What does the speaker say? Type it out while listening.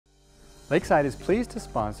Lakeside is pleased to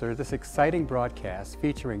sponsor this exciting broadcast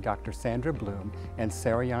featuring Dr. Sandra Bloom and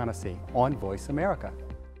Sarah Yanosy on Voice America.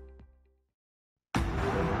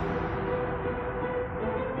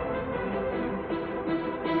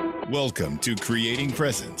 Welcome to Creating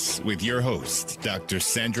Presence with your hosts, Dr.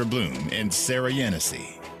 Sandra Bloom and Sarah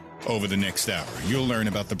Yanosy. Over the next hour, you'll learn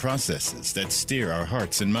about the processes that steer our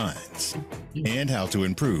hearts and minds and how to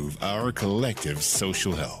improve our collective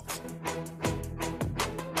social health.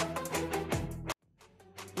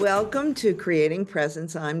 Welcome to Creating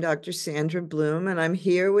Presence. I'm Dr. Sandra Bloom, and I'm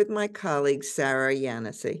here with my colleague, Sarah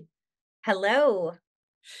Yanosy. Hello.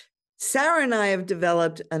 Sarah and I have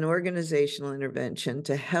developed an organizational intervention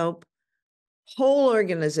to help whole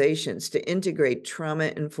organizations to integrate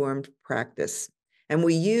trauma-informed practice. And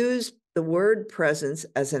we use the word presence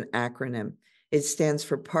as an acronym. It stands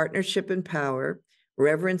for Partnership and Power,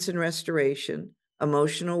 Reverence and Restoration,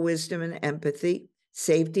 Emotional Wisdom and Empathy,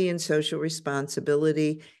 Safety and Social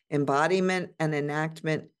Responsibility, Embodiment and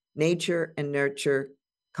Enactment, Nature and Nurture,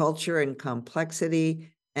 Culture and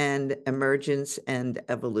Complexity, and Emergence and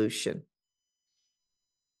Evolution.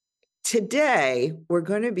 Today, we're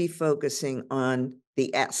going to be focusing on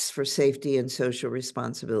the S for Safety and Social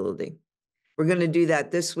Responsibility. We're going to do that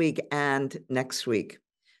this week and next week.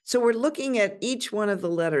 So we're looking at each one of the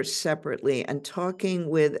letters separately and talking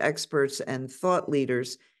with experts and thought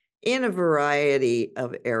leaders in a variety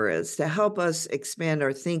of areas to help us expand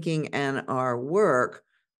our thinking and our work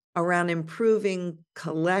around improving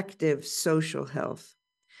collective social health.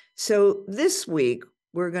 So this week,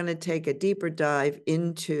 we're going to take a deeper dive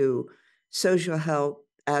into social health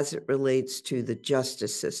as it relates to the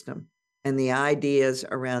justice system and the ideas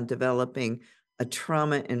around developing a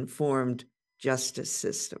trauma-informed justice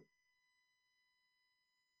system.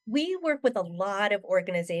 We work with a lot of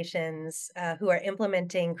organizations who are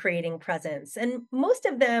implementing Creating Presence, and most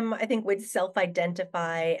of them, I think, would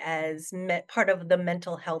self-identify as part of the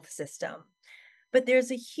mental health system. But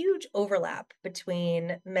there's a huge overlap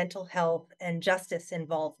between mental health and justice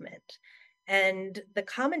involvement. And the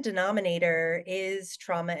common denominator is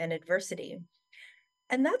trauma and adversity.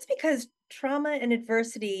 And that's because trauma and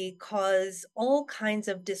adversity cause all kinds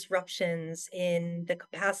of disruptions in the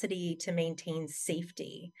capacity to maintain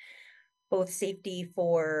safety, both safety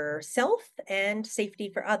for self and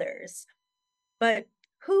safety for others. But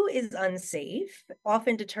who is unsafe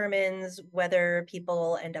often determines whether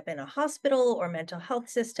people end up in a hospital or mental health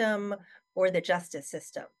system or the justice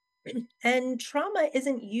system. And trauma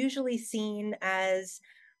isn't usually seen as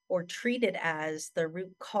or treated as the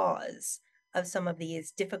root cause of some of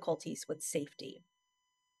these difficulties with safety.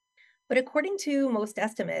 But according to most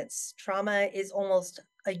estimates, trauma is almost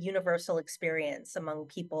a universal experience among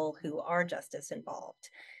people who are justice involved.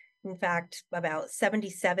 In fact, about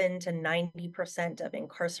 77 to 90% of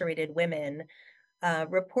incarcerated women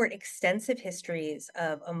report extensive histories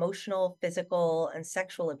of emotional, physical, and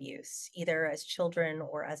sexual abuse, either as children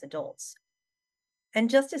or as adults. And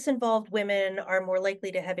justice-involved women are more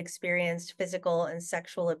likely to have experienced physical and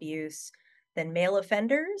sexual abuse than male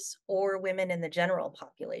offenders or women in the general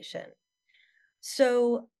population.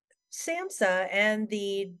 So SAMHSA and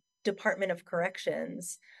the Department of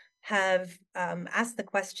Corrections have asked the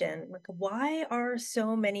question, like, why are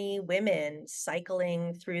so many women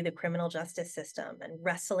cycling through the criminal justice system and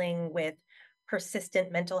wrestling with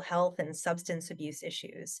persistent mental health and substance abuse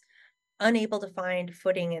issues, unable to find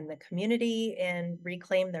footing in the community and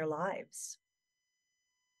reclaim their lives?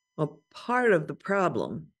 Well, part of the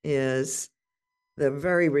problem is the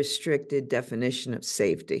very restricted definition of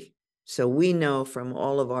safety. So we know from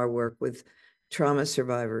all of our work with trauma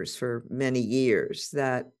survivors for many years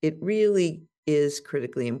that it really is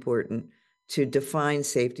critically important to define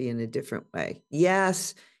safety in a different way.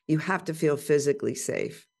 Yes, you have to feel physically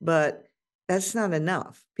safe, but that's not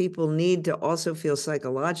enough. People need to also feel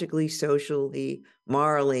psychologically, socially,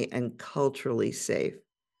 morally, and culturally safe.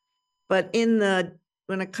 But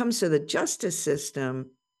when it comes to the justice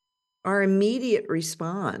system, our immediate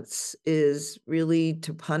response is really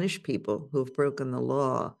to punish people who've broken the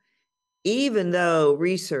law, even though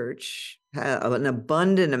an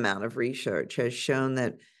abundant amount of research has shown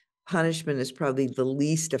that punishment is probably the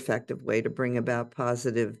least effective way to bring about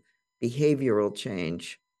positive behavioral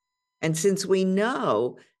change. And since we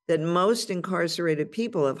know that most incarcerated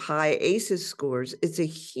people have high ACEs scores, it's a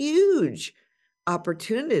huge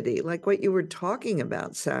opportunity, like what you were talking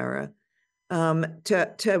about, Sarah,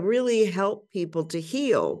 to really help people to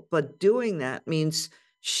heal. But doing that means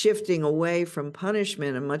shifting away from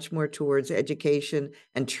punishment and much more towards education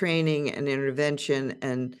and training and intervention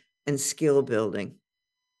and skill building.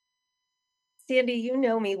 Sandy, you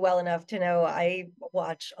know me well enough to know I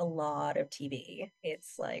watch a lot of TV.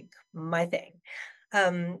 It's like my thing.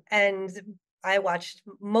 And I watched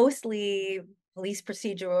mostly police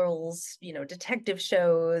procedurals, detective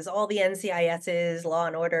shows, all the NCISs, Law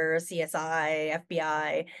and Order, CSI,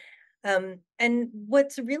 FBI. And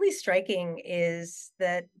what's really striking is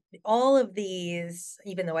that all of these,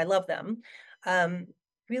 even though I love them, um,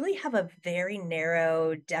 really have a very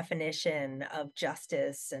narrow definition of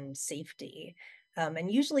justice and safety. And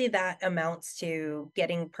usually that amounts to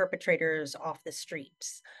getting perpetrators off the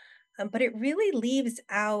streets. But it really leaves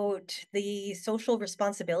out the social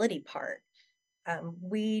responsibility part.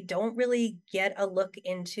 We don't really get a look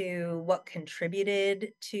into what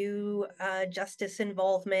contributed to justice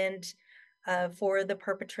involvement for the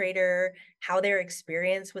perpetrator, how their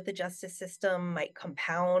experience with the justice system might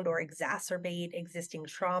compound or exacerbate existing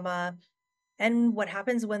trauma, and what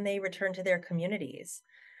happens when they return to their communities.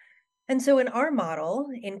 And so, in our model,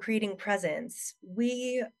 in creating presence,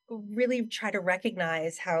 we really try to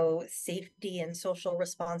recognize how safety and social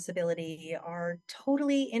responsibility are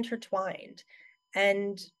totally intertwined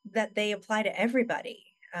and that they apply to everybody,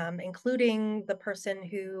 including the person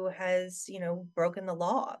who has, broken the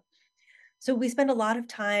law. So, we spend a lot of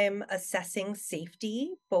time assessing safety,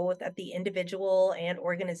 both at the individual and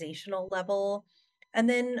organizational level, and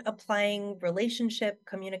then applying relationship,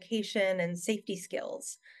 communication, and safety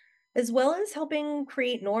skills as well as helping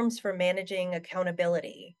create norms for managing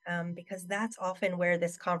accountability, because that's often where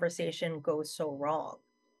this conversation goes so wrong.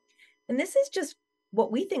 And this is just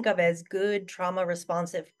what we think of as good trauma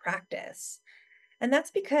responsive practice. And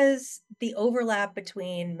that's because the overlap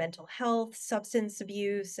between mental health, substance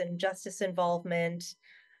abuse, and justice involvement,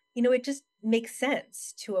 it just makes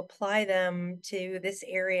sense to apply them to this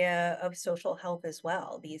area of social health as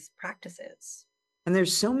well, these practices. And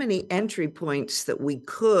there's so many entry points that we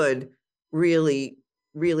could really,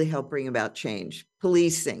 really help bring about change.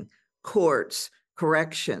 Policing, courts,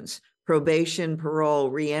 corrections, probation,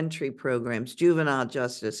 parole, reentry programs, juvenile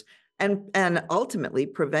justice, and ultimately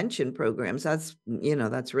prevention programs. That's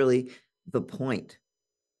really the point.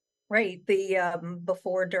 Right. The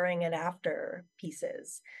before, during, and after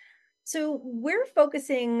pieces. So we're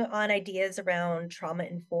focusing on ideas around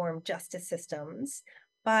trauma-informed justice systems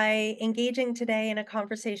by engaging today in a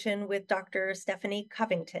conversation with Dr. Stephanie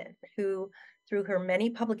Covington, who, through her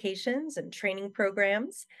many publications and training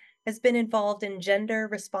programs, has been involved in gender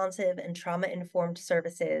responsive and trauma-informed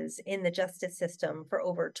services in the justice system for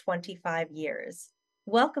over 25 years.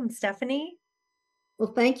 Welcome, Stephanie.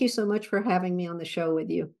 Well, thank you so much for having me on the show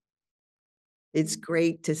with you. It's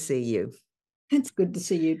great to see you. It's good to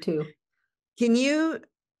see you too. Can you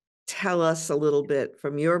tell us a little bit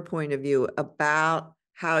from your point of view about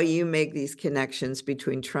how you make these connections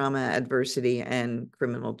between trauma, adversity, and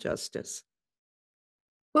criminal justice?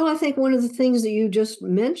 Well, I think one of the things that you just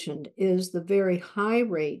mentioned is the very high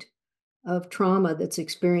rate of trauma that's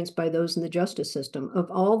experienced by those in the justice system.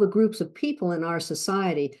 Of all the groups of people in our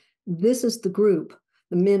society, this is the group,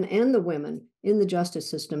 the men and the women in the justice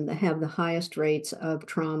system, that have the highest rates of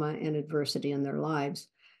trauma and adversity in their lives.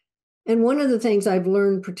 And one of the things I've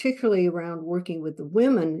learned, particularly around working with the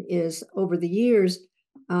women, is over the years,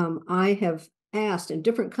 I have asked in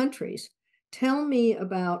different countries, tell me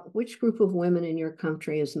about which group of women in your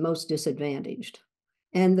country is most disadvantaged.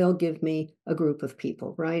 And they'll give me a group of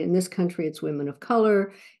people, right? In this country, it's women of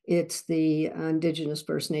color, it's the Indigenous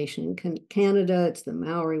First Nation in Canada, it's the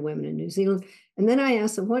Maori women in New Zealand. And then I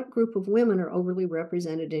ask them, what group of women are overly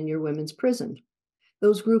represented in your women's prison?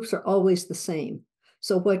 Those groups are always the same.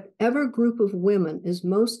 So whatever group of women is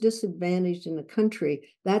most disadvantaged in the country,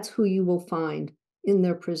 that's who you will find in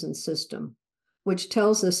their prison system, which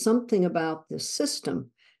tells us something about the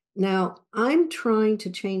system. Now, I'm trying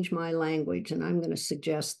to change my language, and I'm going to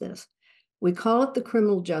suggest this. We call it the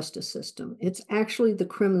criminal justice system. It's actually the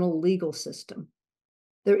criminal legal system.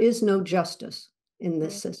 There is no justice in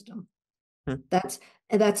this system. That's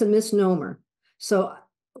a misnomer. So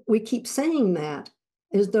we keep saying that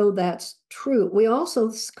as though that's true. We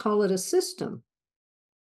also call it a system,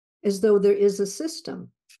 as though there is a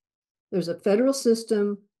system. There's a federal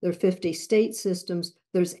system, there are 50 state systems,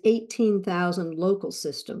 there's 18,000 local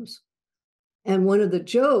systems. And one of the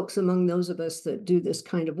jokes among those of us that do this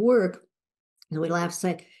kind of work, and we laugh,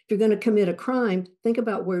 say, if you're going to commit a crime, think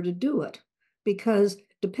about where to do it. Because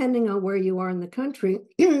depending on where you are in the country,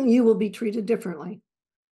 you will be treated differently.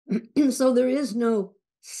 So there is no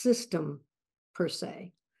system per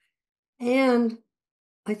se. And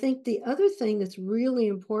I think the other thing that's really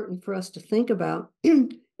important for us to think about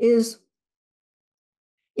is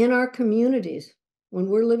in our communities, when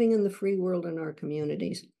we're living in the free world in our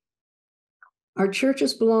communities, Our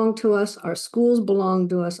churches belong to us, our schools belong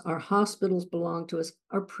to us, our hospitals belong to us,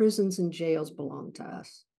 our prisons and jails belong to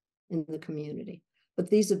us in the community. But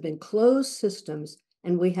these have been closed systems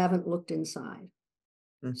and we haven't looked inside.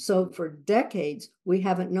 So for decades, we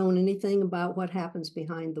haven't known anything about what happens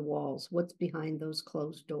behind the walls, what's behind those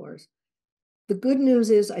closed doors. The good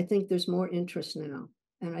news is I think there's more interest now.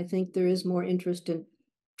 And I think there is more interest in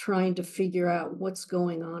trying to figure out what's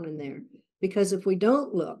going on in there. Because if we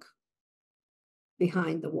don't look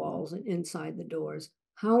behind the walls and inside the doors,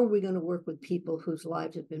 how are we going to work with people whose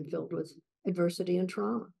lives have been filled with adversity and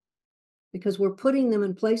trauma? Because we're putting them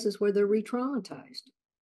in places where they're re-traumatized.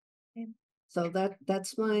 Okay. So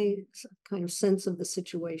that's my kind of sense of the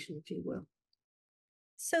situation, if you will.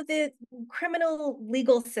 So the criminal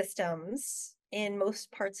legal systems in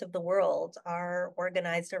most parts of the world are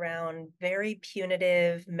organized around very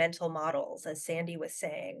punitive mental models, as Sandy was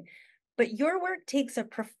saying. But your work takes a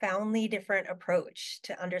profoundly different approach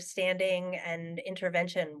to understanding and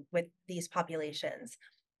intervention with these populations.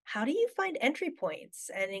 How do you find entry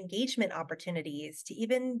points and engagement opportunities to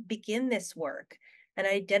even begin this work and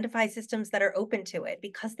identify systems that are open to it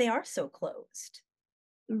because they are so closed?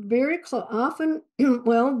 Very close. Often,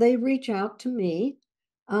 well, they reach out to me,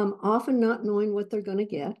 often not knowing what they're going to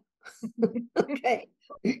get. Okay.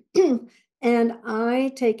 And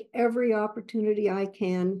I take every opportunity I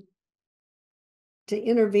can to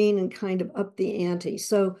intervene and kind of up the ante.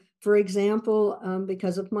 So, for example,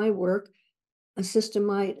 because of my work, a system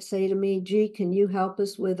might say to me, gee, can you help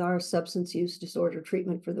us with our substance use disorder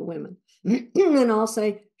treatment for the women? And I'll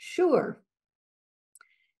say, sure.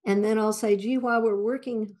 And then I'll say, gee, while we're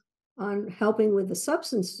working on helping with the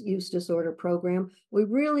substance use disorder program, we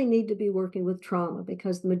really need to be working with trauma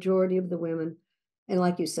because the majority of the women, and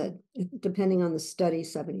like you said, depending on the study,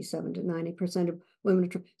 77 to 90% of women.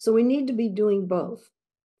 So we need to be doing both.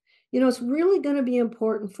 You know, it's really going to be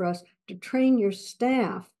important for us to train your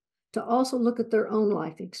staff to also look at their own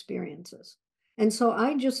life experiences. And so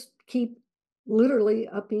I just keep literally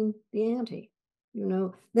upping the ante. You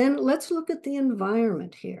know, then let's look at the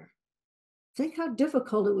environment here. Think how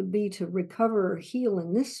difficult it would be to recover or heal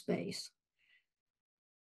in this space.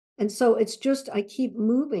 And so it's just, I keep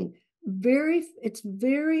moving. It's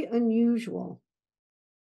very unusual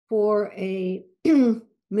for a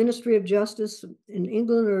Ministry of Justice in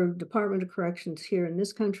England or Department of Corrections here in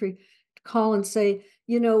this country to call and say,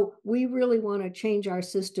 you know, we really want to change our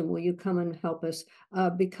system. Will you come and help us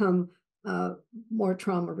become more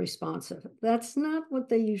trauma responsive? That's not what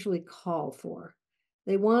they usually call for.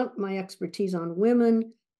 They want my expertise on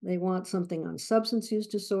women. They want something on substance use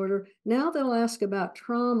disorder. Now they'll ask about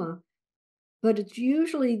trauma, but it's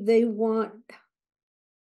usually they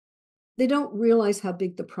don't realize how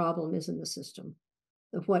big the problem is in the system,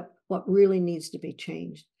 of what really needs to be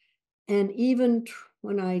changed. And even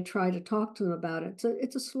when I try to talk to them about it,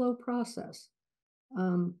 it's a slow process.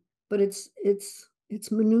 But it's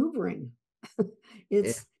maneuvering.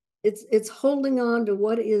 It's holding on to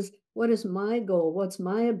what is my goal, what's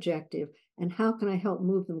my objective, and how can I help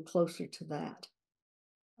move them closer to that.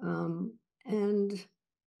 And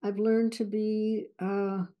I've learned to be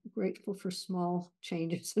grateful for small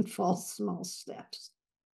changes and small steps.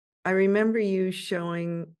 I remember you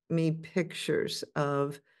showing me pictures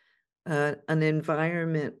of an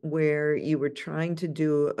environment where you were trying to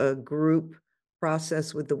do a group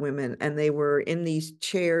process with the women, and they were in these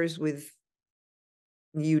chairs with,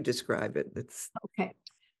 you describe it. It's okay.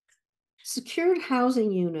 Secured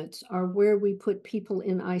housing units are where we put people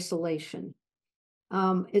in isolation.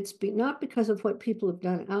 It's not because of what people have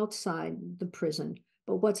done outside the prison,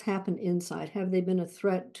 but what's happened inside. Have they been a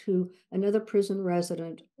threat to another prison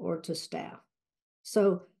resident or to staff?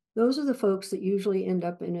 So those are the folks that usually end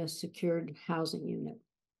up in a secured housing unit.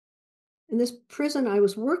 In this prison I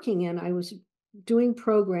was working in, I was doing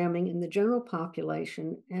programming in the general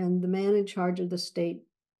population, and the man in charge of the state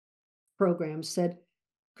program said,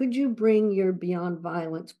 could you bring your Beyond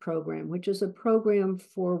Violence program, which is a program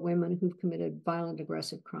for women who've committed violent,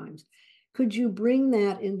 aggressive crimes? Could you bring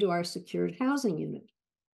that into our secured housing unit?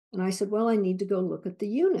 And I said, well, I need to go look at the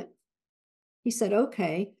unit. He said,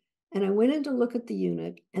 okay. And I went in to look at the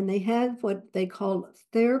unit, and they had what they called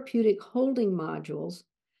therapeutic holding modules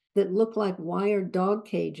that look like wire dog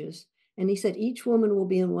cages. And he said, each woman will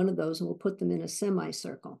be in one of those, and we'll put them in a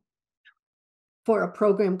semicircle for a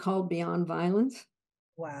program called Beyond Violence.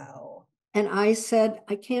 Wow. And I said,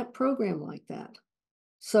 I can't program like that.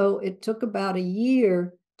 So it took about a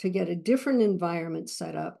year to get a different environment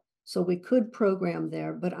set up so we could program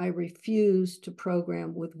there, but I refused to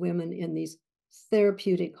program with women in these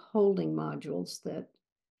therapeutic holding modules that,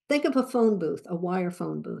 think of a phone booth, a wire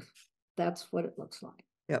phone booth. That's what it looks like.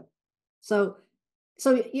 Yep. So,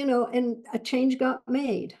 and a change got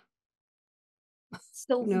made.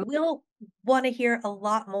 So You know? we'll want to hear a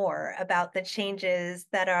lot more about the changes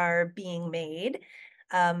that are being made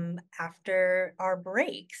after our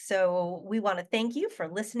break. So we want to thank you for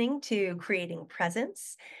listening to Creating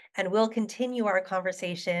Presence, and we'll continue our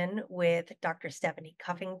conversation with Dr. Stephanie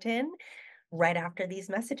Covington right after these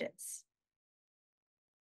messages.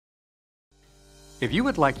 If you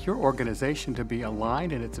would like your organization to be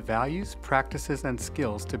aligned in its values, practices, and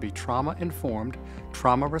skills to be trauma-informed,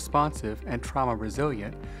 trauma-responsive, and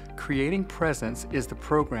trauma-resilient, Creating Presence is the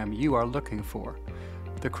program you are looking for.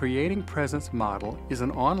 The Creating Presence model is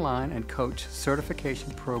an online and coach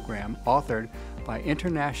certification program authored by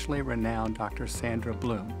internationally renowned Dr. Sandra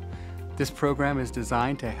Bloom. This program is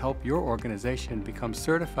designed to help your organization become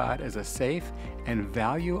certified as a safe and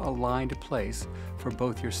value-aligned place for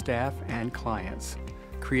both your staff and clients.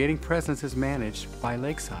 Creating Presence is managed by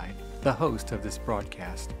Lakeside, the host of this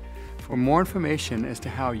broadcast. For more information as to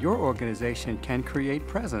how your organization can create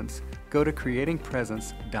presence, go to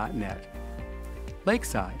creatingpresence.net.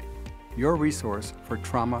 Lakeside, your resource for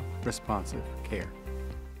trauma-responsive care.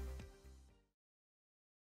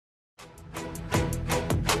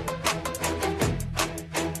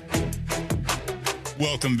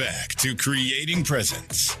 Welcome back to Creating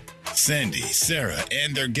Presence. Sandy, Sarah,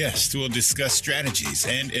 and their guests will discuss strategies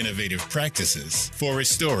and innovative practices for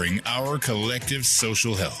restoring our collective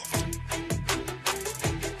social health.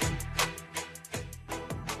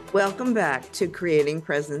 Welcome back to Creating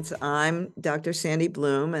Presence. I'm Dr. Sandy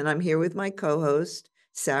Bloom, and I'm here with my co-host,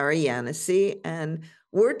 Sarah Yanosy, and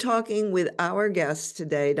we're talking with our guest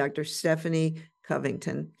today, Dr. Stephanie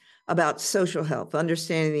Covington, about social health,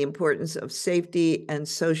 understanding the importance of safety and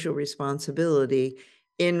social responsibility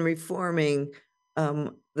in reforming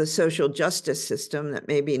the social justice system that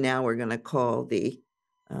maybe now we're going to call the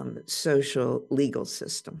social legal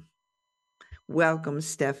system. Welcome,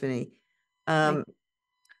 Stephanie.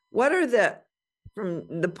 What are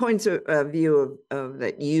from the points of view of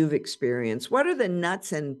that you've experienced, what are the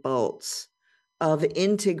nuts and bolts of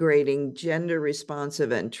integrating gender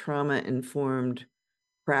responsive and trauma-informed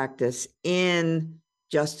practice in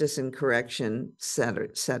justice and correction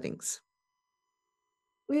settings?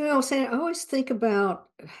 Well, Sandra, I always think about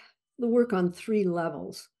the work on 3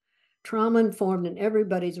 levels. Trauma-informed, and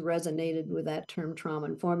everybody's resonated with that term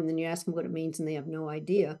trauma-informed, and then you ask them what it means and they have no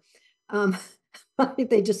idea.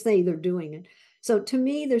 They just say they're doing it. So to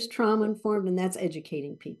me, there's trauma-informed, and that's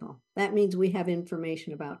educating people. That means we have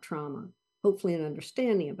information about trauma, hopefully an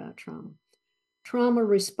understanding about trauma.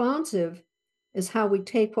 Trauma-responsive is how we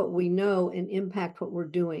take what we know and impact what we're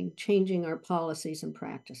doing, changing our policies and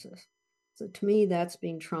practices. So to me, that's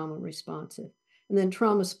being trauma-responsive. And then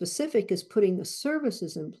trauma-specific is putting the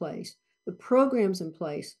services in place, the programs in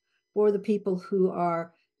place for the people who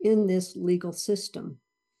are in this legal system.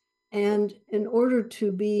 And in order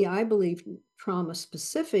to be, I believe,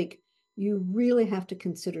 trauma-specific, you really have to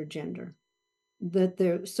consider gender. That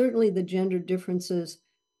there certainly the gender differences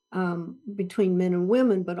between men and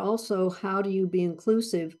women, but also how do you be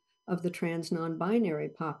inclusive of the trans non-binary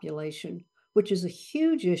population, which is a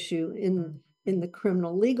huge issue in the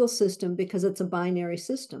criminal legal system because it's a binary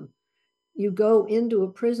system. You go into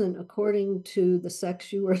a prison according to the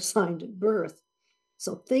sex you were assigned at birth.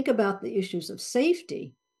 So think about the issues of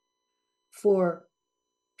safety for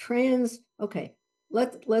trans, okay, a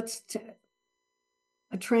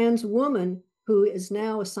trans woman who is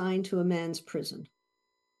now assigned to a men's prison.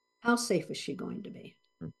 How safe is she going to be?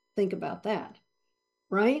 Think about that,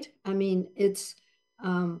 right? I mean, it's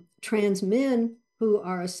trans men who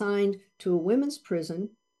are assigned to a women's prison,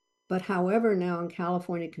 but however, now in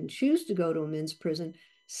California can choose to go to a men's prison.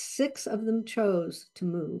 6 of them chose to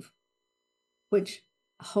move, which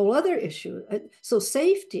a whole other issue. So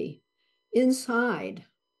safety inside,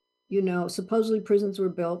 supposedly prisons were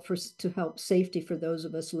built to help safety for those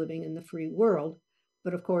of us living in the free world.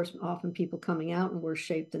 But of course, often people coming out in worse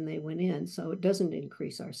shape than they went in. So it doesn't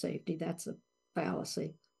increase our safety. That's a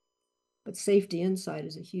fallacy. But safety inside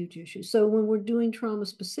is a huge issue. So when we're doing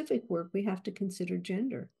trauma-specific work, we have to consider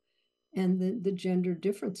gender and the gender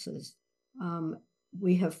differences.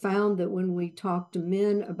 We have found that when we talk to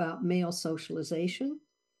men about male socialization,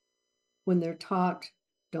 when they're taught,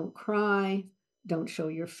 don't cry, don't show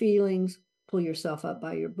your feelings, pull yourself up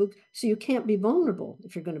by your boot. So you can't be vulnerable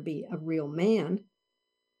if you're going to be a real man.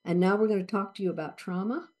 And now we're going to talk to you about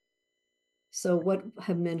trauma. So what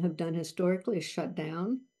men have done historically is shut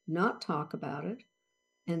down, not talk about it.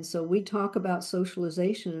 And so we talk about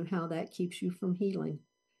socialization and how that keeps you from healing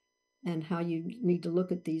and how you need to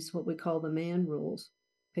look at these, what we call the man rules.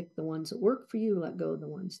 pick the ones that work for you, let go of the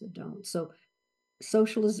ones that don't. So so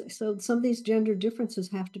some of these gender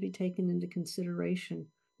differences have to be taken into consideration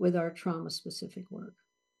with our trauma-specific work.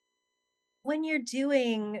 When you're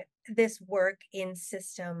doing this work in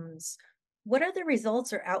systems, what are the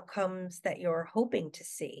results or outcomes that you're hoping to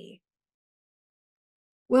see?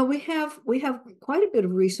 Well, we have quite a bit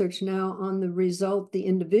of research now on the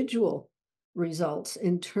individual results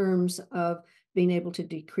in terms of being able to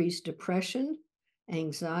decrease depression,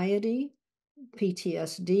 anxiety,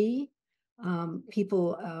 PTSD.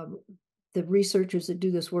 The researchers that do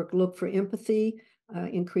this work look for empathy,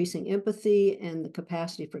 increasing empathy and the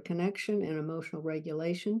capacity for connection and emotional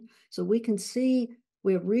regulation. So we can see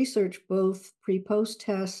we have research both pre-post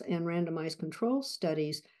tests and randomized control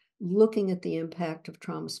studies looking at the impact of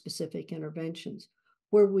trauma-specific interventions.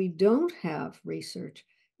 Where we don't have research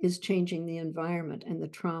is changing the environment and the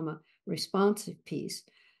trauma responsive piece.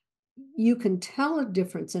 You can tell a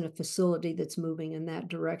difference in a facility that's moving in that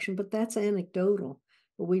direction, but that's anecdotal.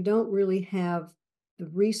 But we don't really have the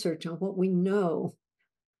research on what we know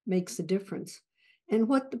makes a difference and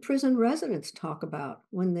what the prison residents talk about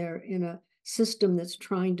when they're in a system that's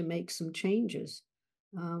trying to make some changes.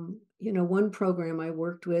 One program I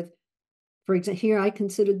worked with, for example, here I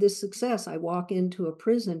considered this success. I walk into a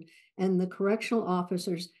prison and the correctional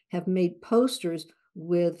officers have made posters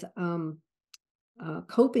with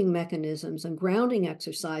coping mechanisms and grounding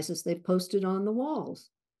exercises they've posted on the walls.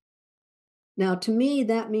 Now, to me,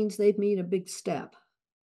 that means they've made a big step.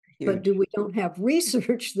 But we don't have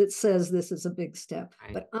research that says this is a big step.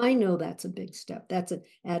 Right. But I know that's a big step. That's an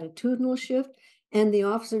attitudinal shift. And the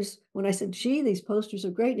officers, when I said, gee, these posters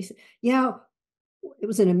are great, he said, yeah, it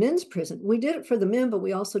was in a men's prison. We did it for the men, but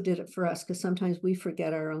we also did it for us because sometimes we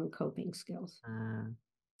forget our own coping skills.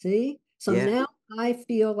 See? So Yeah. now I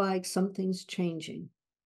feel like something's changing.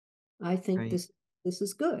 I think Right. this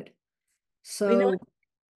is good. You know, So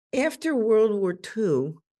after World War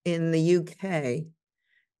II in the UK,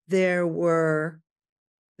 there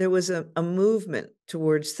was a movement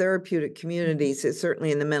towards therapeutic communities,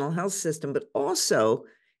 certainly in the mental health system, but also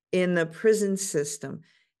in the prison system.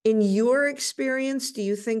 In your experience, do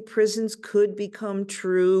you think prisons could become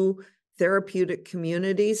true therapeutic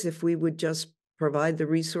communities if we would just provide the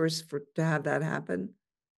resource to have that happen?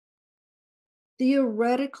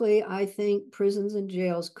 theoretically, I think prisons and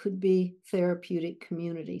jails could be therapeutic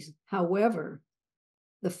communities. However,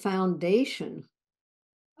 the foundation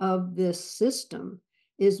of this system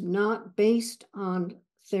is not based on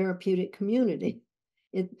therapeutic community.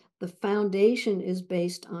 The foundation is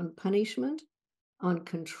based on punishment, on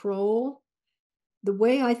control. The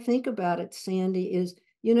way I think about it, Sandy, is,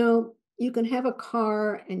 you can have a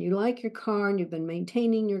car and you like your car and you've been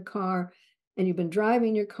maintaining your car and you've been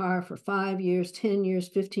driving your car for 5 years, 10 years,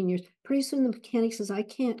 15 years. Pretty soon the mechanic says, I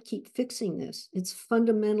can't keep fixing this. It's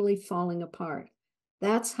fundamentally falling apart.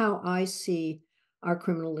 That's how I see our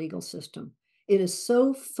criminal legal system. It is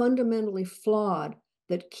so fundamentally flawed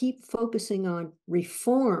that keep focusing on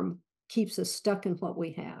reform keeps us stuck in what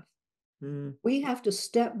we have. We have to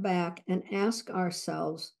step back and ask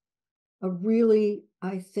ourselves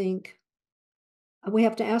I think, we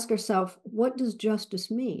have to ask ourselves, what does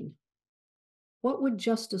justice mean? What would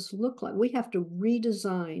justice look like? We have to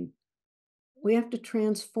redesign, we have to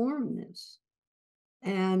transform this.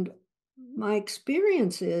 And my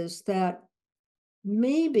experience is that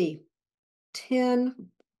maybe 10,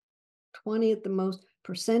 20 at the most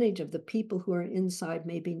percentage of the people who are inside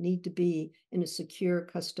maybe need to be in a secure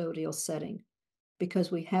custodial setting because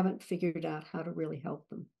we haven't figured out how to really help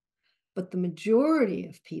them. But the majority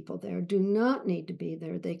of people there do not need to be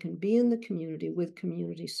there. They can be in the community with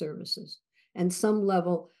community services and some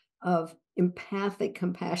level of empathic,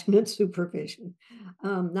 compassionate supervision.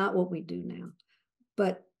 Not what we do now.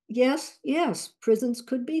 But yes, prisons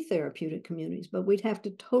could be therapeutic communities, but we'd have to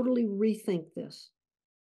totally rethink this.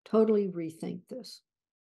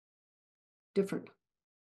 Different.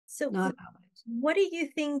 So Not what do you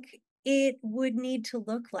think it would need to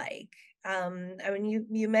look like?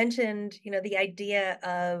 You mentioned, the idea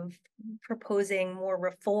of proposing more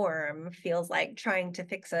reform feels like trying to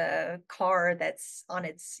fix a car that's on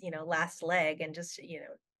its, last leg and just,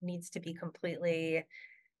 needs to be completely,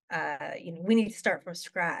 we need to start from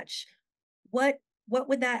scratch. What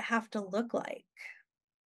would that have to look like?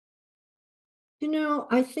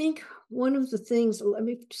 I think one of the things, let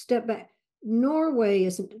me step back. Norway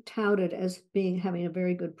isn't touted as having a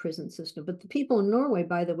very good prison system, but the people in Norway,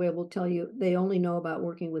 by the way, will tell you they only know about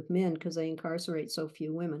working with men because they incarcerate so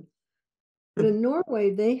few women. But in Norway,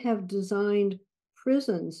 they have designed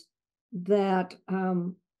prisons that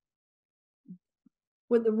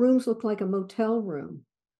where the rooms look like a motel room.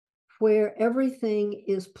 where everything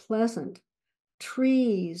is pleasant,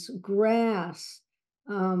 trees, grass,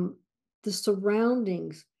 the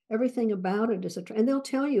surroundings, everything about it is and they'll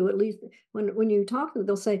tell you, at least when you talk to them,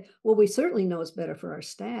 they'll say, well, we certainly know it's better for our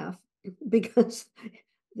staff because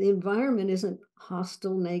the environment isn't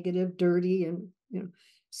hostile, negative, dirty, and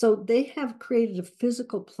so they have created a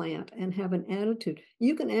physical plant and have an attitude.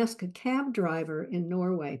 You can ask a cab driver in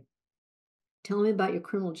Norway, tell me about your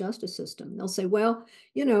criminal justice system. They'll say, well,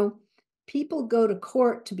 people go to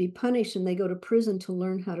court to be punished and they go to prison to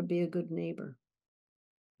learn how to be a good neighbor.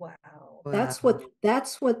 Wow. That's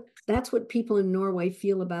what people in Norway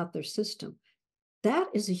feel about their system. That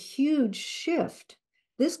is a huge shift.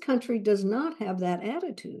 This country does not have that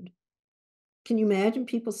attitude. Can you imagine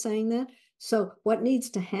people saying that? So what needs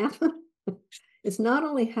to happen? It's not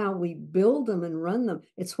only how we build them and run them,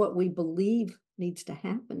 it's what we believe needs to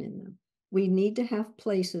happen in them. We need to have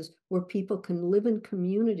places where people can live in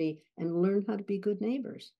community and learn how to be good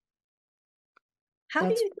neighbors. How do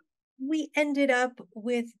you think we ended up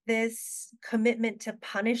with this commitment to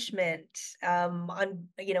punishment on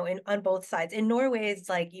both sides? In Norway, it's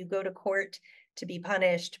like you go to court to be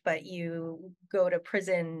punished, but you go to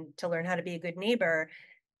prison to learn how to be a good neighbor.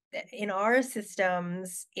 In our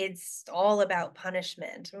systems, it's all about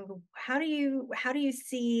punishment. How do you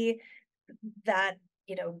see that,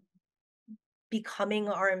 becoming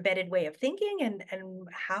our embedded way of thinking, and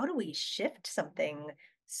how do we shift something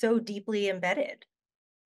so deeply embedded?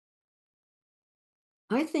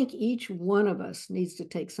 I think each one of us needs to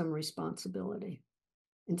take some responsibility,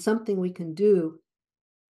 and something we can do.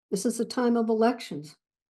 This is a time of elections.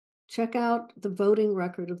 Check out the voting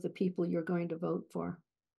record of the people you're going to vote for.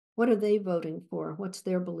 What are they voting for? What's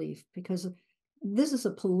their belief? Because this is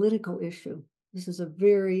a political issue. This is a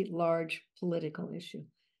very large political issue.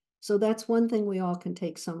 So that's one thing we all can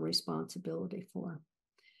take some responsibility for.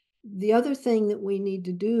 The other thing that we need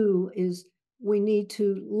to do is we need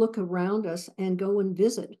to look around us and go and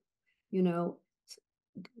visit,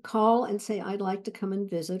 call and say, I'd like to come and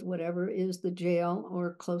visit whatever is the jail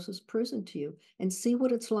or closest prison to you, and see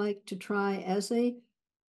what it's like to try as a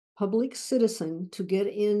public citizen to get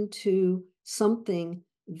into something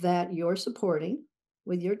that you're supporting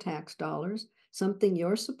with your tax dollars, something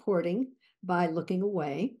you're supporting by looking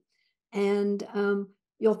away. And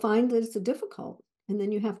you'll find that it's difficult. And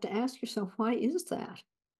then you have to ask yourself, why is that?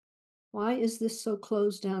 Why is this so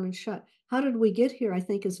closed down and shut? How did we get here? I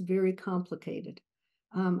think is very complicated.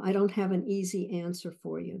 I don't have an easy answer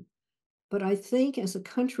for you. But I think as a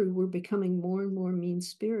country, we're becoming more and more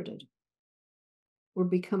mean-spirited. We're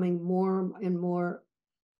becoming more and more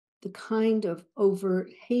the kind of overt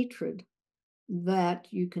hatred that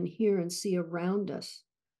you can hear and see around us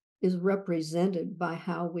is represented by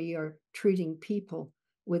how we are treating people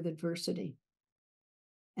with adversity.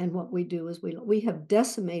 And what we do is we have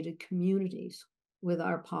decimated communities with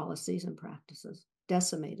our policies and practices,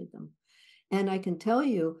 decimated them. And I can tell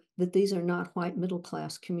you that these are not white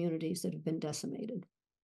middle-class communities that have been decimated.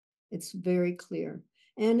 It's very clear.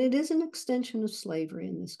 And it is an extension of slavery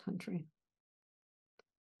in this country.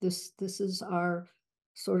 This is our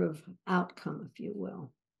sort of outcome, if you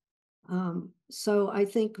will. So I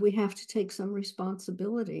think we have to take some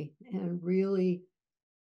responsibility and really,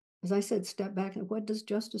 as I said, step back and what does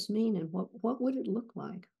justice mean and what would it look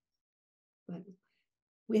like? But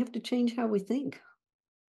we have to change how we think,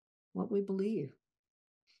 what we believe.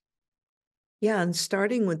 Yeah, and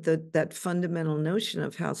starting with that fundamental notion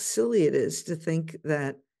of how silly it is to think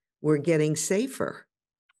that we're getting safer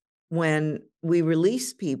when we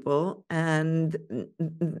release people and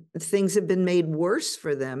things have been made worse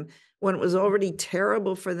for them when it was already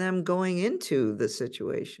terrible for them going into the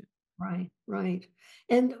situation. Right.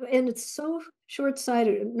 And it's so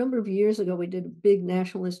short-sighted. A number of years ago, we did a big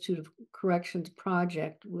National Institute of Corrections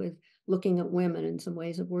project with looking at women and some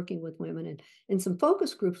ways of working with women and some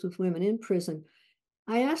focus groups with women in prison.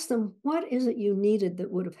 I asked them, what is it you needed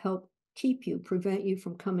that would have helped prevent you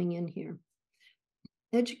from coming in here?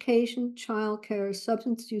 Education, childcare,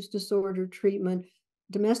 substance use disorder treatment,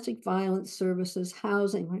 domestic violence services,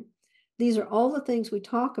 housing, right? These are all the things we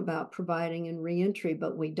talk about providing in reentry,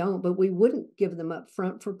 but we wouldn't give them up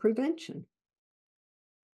front for prevention.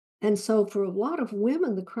 And so for a lot of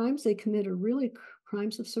women, the crimes they commit are really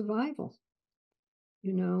crimes of survival,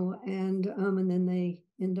 and then they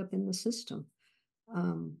end up in the system.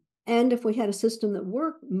 And if we had a system that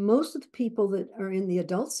worked, most of the people that are in the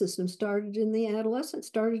adult system started in the adolescent,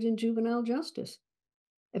 started in juvenile justice.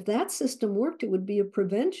 If that system worked, it would be a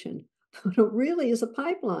prevention, but it really is a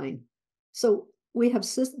pipeline. So we have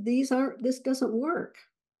this doesn't work.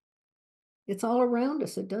 It's all around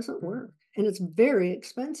us. It doesn't work. And it's very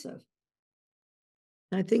expensive.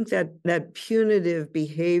 I think that punitive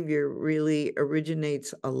behavior really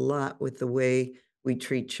originates a lot with the way we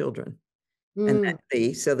treat children. And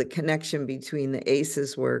Mm, so the connection between the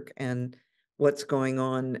ACEs work and what's going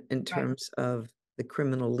on in right. terms of the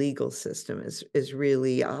criminal legal system is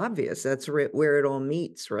really obvious. That's where it all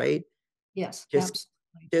meets, right? Yes, Just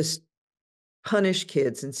absolutely. just punish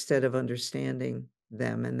kids instead of understanding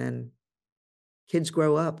them, and then kids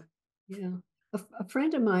grow up. Yeah. A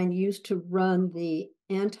friend of mine used to run the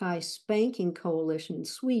anti-spanking coalition in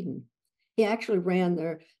Sweden. He actually ran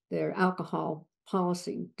their alcohol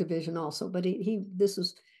policy division also, but he this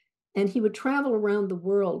is and he would travel around the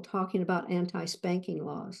world talking about anti-spanking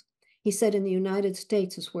laws. He said in the United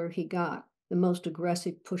States is where he got the most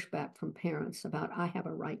aggressive pushback from parents about I have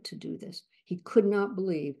a right to do this. He could not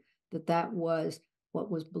believe that that was what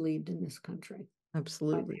was believed in this country by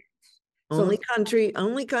Absolutely. parents. So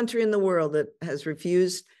Only country in the world that has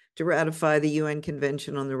refused to ratify the UN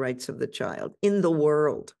Convention on the Rights of the Child in the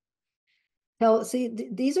world. see,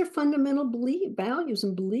 these are fundamental values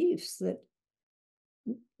and beliefs that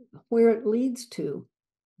where it leads to,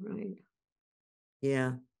 right?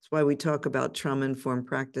 Yeah, that's why we talk about trauma-informed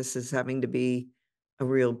practices having to be a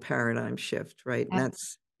real paradigm shift, right? And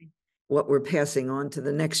that's Absolutely. what we're passing on to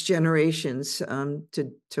the next generations,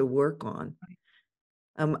 to work on.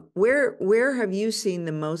 Where have you seen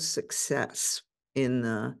the most success in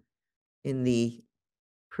the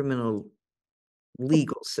criminal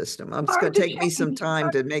legal system? It's gonna Hard to take me some change.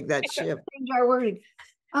 time to make that shift. Change our wording.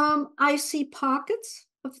 I see pockets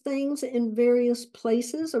of things in various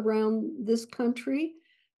places around this country.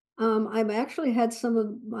 I've actually had some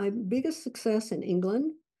of my biggest success in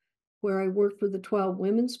England, where I worked with the 12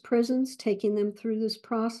 women's prisons, taking them through this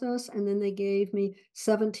process. And then they gave me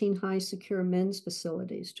 17 high secure men's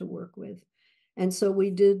facilities to work with. And so we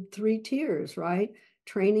did 3 tiers, right?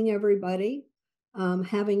 Training everybody,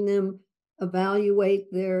 having them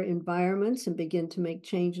evaluate their environments and begin to make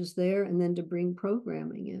changes there, and then to bring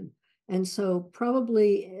programming in. And so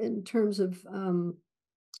probably in terms of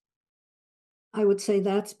I would say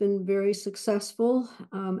that's been very successful.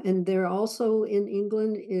 And there also in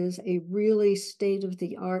England is a really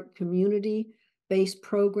state-of-the-art community-based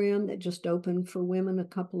program that just opened for women a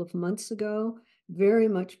couple of months ago, very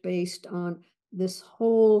much based on this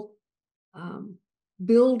whole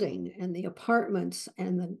building and the apartments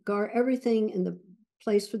and everything in the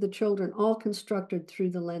place for the children, all constructed through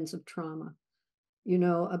the lens of trauma.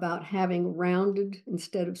 About having rounded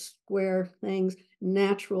instead of square things,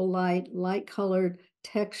 natural light colored,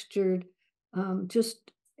 textured.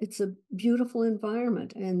 Just it's a beautiful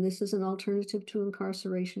environment. And this is an alternative to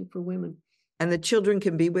incarceration for women. And the children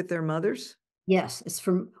can be with their mothers? Yes, it's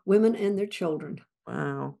for women and their children.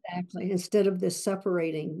 Wow. Exactly. Instead of this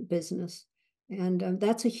separating business. And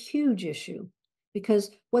that's a huge issue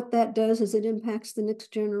because what that does is it impacts the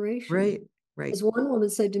next generation. Right, right. As one woman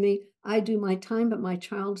said to me, I do my time, but my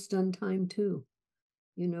child's done time too,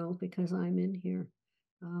 because I'm in here.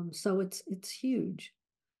 So it's huge.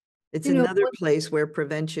 It's You know, another place where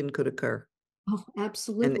prevention could occur oh, and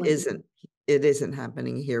absolutely. it isn't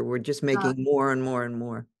happening here. We're just making more and more and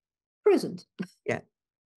more. Prisons. Yeah,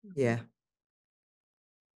 yeah.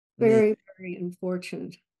 Very, very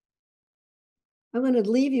unfortunate. I'm going to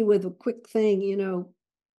leave you with a quick thing.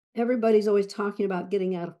 Everybody's always talking about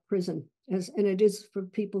getting out of prison, and it is for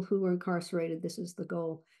people who are incarcerated. This is the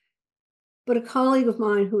goal. But a colleague of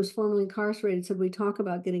mine who was formerly incarcerated said, we talk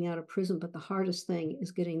about getting out of prison, but the hardest thing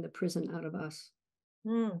is getting the prison out of us.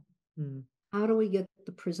 Mm. How do we get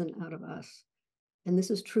the prison out of us? And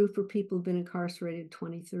this is true for people who've been incarcerated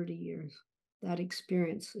 20, 30 years. That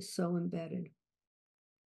experience is so embedded.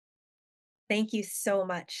 Thank you so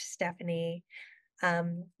much, Stephanie.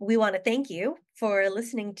 We want to thank you for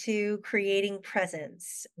listening to Creating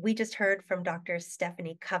Presence. We just heard from Dr.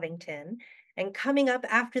 Stephanie Covington. And coming up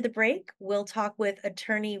after the break, we'll talk with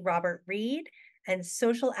attorney Robert Reed and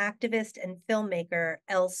social activist and filmmaker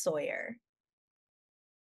Elle Sawyer.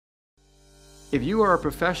 If you are a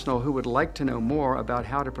professional who would like to know more about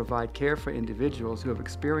how to provide care for individuals who have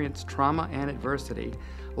experienced trauma and adversity,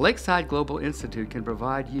 Lakeside Global Institute can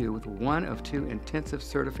provide you with one of 2 intensive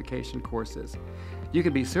certification courses. You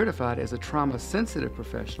can be certified as a trauma-sensitive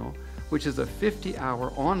professional, which is a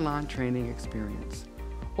 50-hour online training experience.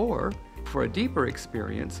 Or, for a deeper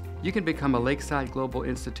experience, you can become a Lakeside Global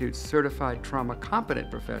Institute certified trauma competent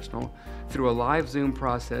professional through a live Zoom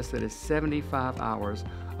process that is 75 hours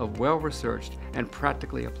of well-researched and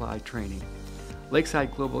practically applied training.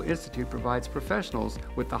 Lakeside Global Institute provides professionals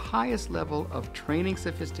with the highest level of training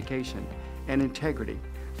sophistication and integrity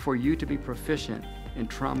for you to be proficient in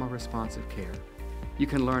trauma-responsive care. You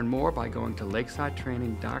can learn more by going to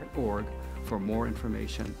lakesidetraining.org for more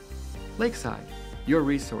information. Lakeside, your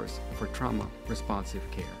resource for trauma responsive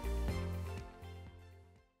care.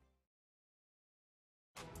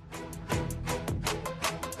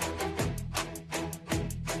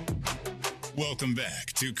 Welcome back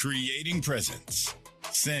to Creating Presence.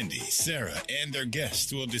 Sandy, Sarah, and their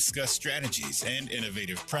guests will discuss strategies and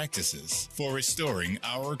innovative practices for restoring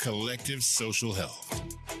our collective social health.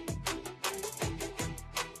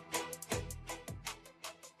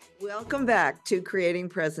 Welcome back to Creating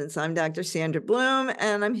Presence. I'm Dr. Sandra Bloom,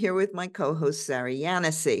 and I'm here with my co-host, Sarah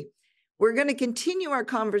Yanosy. We're going to continue our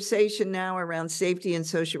conversation now around safety and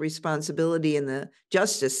social responsibility in the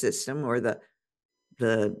justice system, or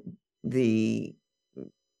the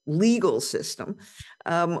legal system,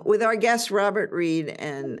 with our guests, Robert Reed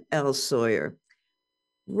and Elle Sawyer.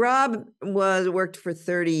 Rob worked for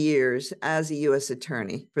 30 years as a U.S.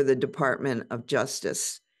 attorney for the Department of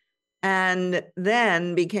Justice, and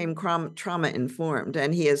then became trauma-informed.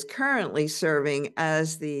 And he is currently serving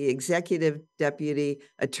as the Executive Deputy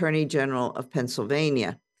Attorney General of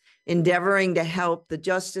Pennsylvania, endeavoring to help the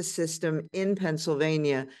justice system in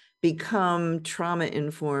Pennsylvania become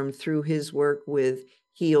trauma-informed through his work with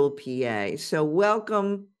HEAL PA. So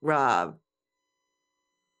welcome, Rob.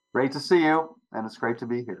 Great to see you, and it's great to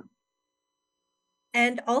be here.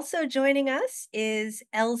 And also joining us is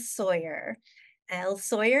Elle Sawyer. Elle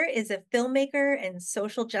Sawyer is a filmmaker and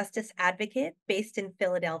social justice advocate based in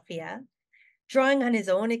Philadelphia. Drawing on his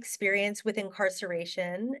own experience with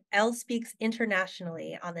incarceration, Elle speaks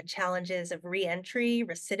internationally on the challenges of reentry,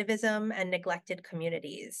 recidivism, and neglected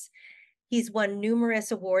communities. He's won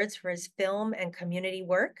numerous awards for his film and community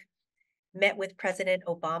work, met with President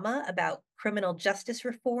Obama about criminal justice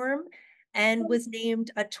reform, and was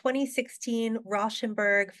named a 2016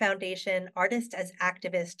 Rauschenberg Foundation Artist as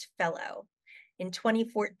Activist Fellow. In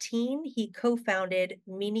 2014, he co-founded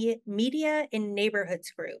Media in Neighborhoods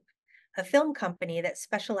Group, a film company that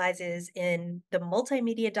specializes in the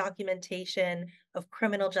multimedia documentation of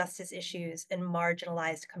criminal justice issues in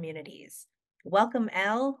marginalized communities. Welcome,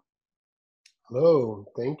 Elle. Hello,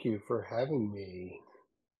 thank you for having me.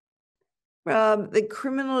 The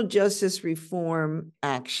Criminal Justice Reform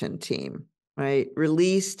Action Team, right,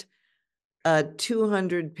 released a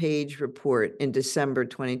 200-page report in December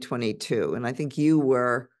 2022. And I think you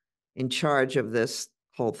were in charge of this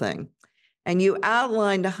whole thing. And you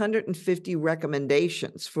outlined 150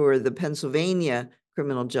 recommendations for the Pennsylvania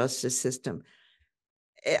criminal justice system.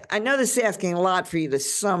 I know this is asking a lot for you to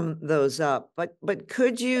sum those up, but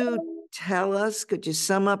could you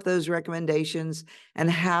sum up those recommendations and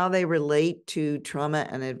how they relate to trauma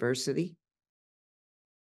and adversity?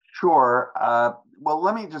 Sure. Well,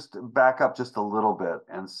 let me just back up just a little bit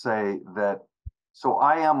and say that, so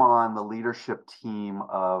I am on the leadership team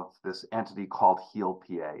of this entity called HEAL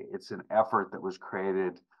PA. It's an effort that was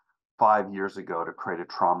created 5 years ago to create a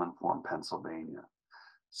trauma-informed Pennsylvania.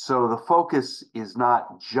 So the focus is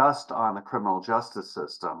not just on the criminal justice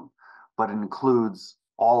system, but it includes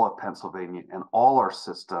all of Pennsylvania and all our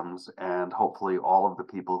systems, and hopefully all of the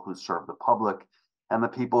people who serve the public and the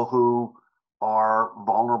people who are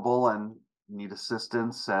vulnerable and need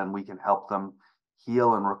assistance, and we can help them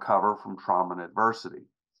heal and recover from trauma and adversity.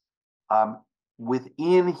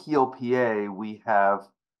 Within HEAL PA, we have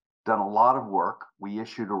done a lot of work. We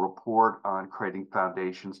issued a report on creating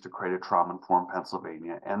foundations to create a trauma-informed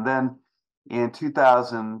Pennsylvania. And then in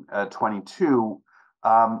 2022,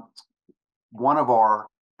 one of our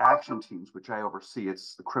action teams, which I oversee,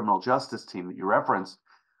 it's the criminal justice team that you referenced,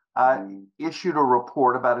 issued a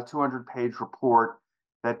report, about a 200-page report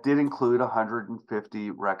that did include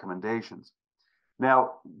 150 recommendations.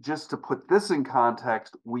 Now, just to put this in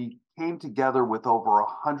context, we came together with over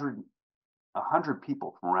 100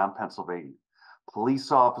 people from around Pennsylvania: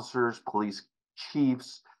 police officers, police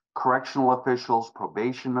chiefs, correctional officials,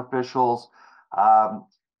 probation officials,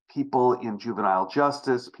 people in juvenile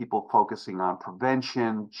justice, people focusing on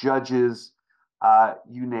prevention, judges,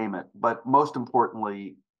 you name it. But most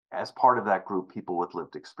importantly, as part of that group, people with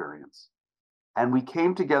lived experience. And we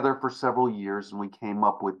came together for several years and we came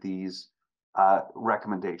up with these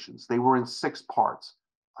recommendations. They were in 6 parts: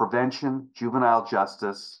 prevention, juvenile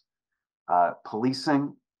justice,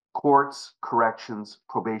 policing, courts, corrections,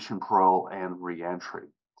 probation, parole, and reentry.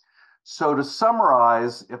 So to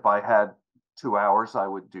summarize, if I had 2 hours, I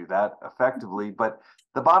would do that effectively. But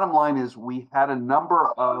the bottom line is we had a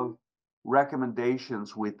number of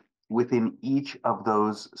recommendations within each of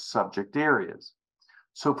those subject areas.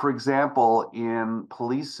 So for example, in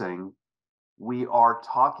policing, we are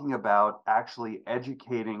talking about actually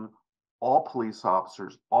educating all police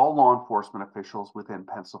officers, all law enforcement officials within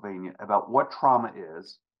Pennsylvania about what trauma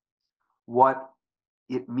is, what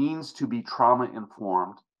it means to be trauma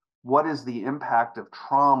informed, what is the impact of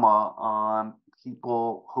trauma on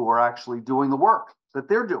people who are actually doing the work that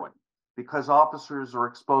they're doing, because officers are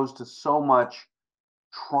exposed to so much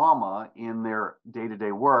trauma in their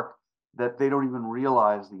day-to-day work that they don't even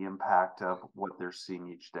realize the impact of what they're seeing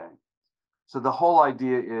each day. So the whole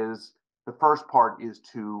idea is, the first part is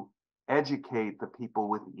to educate the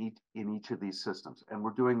people in each of these systems. And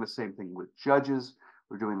we're doing the same thing with judges.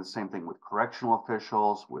 We're doing the same thing with correctional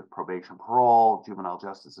officials, with probation, parole, juvenile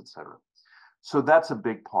justice, et cetera. So that's a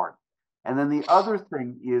big part. And then the other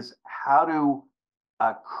thing is how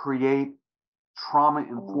to create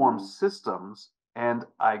trauma-informed systems. And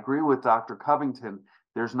I agree with Dr. Covington,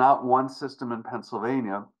 there's not one system in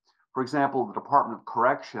Pennsylvania. For example, the Department of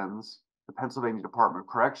Corrections, the Pennsylvania Department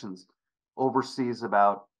of Corrections, oversees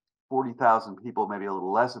about 40,000 people, maybe a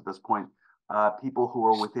little less at this point, people who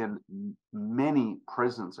are within many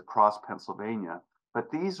prisons across Pennsylvania.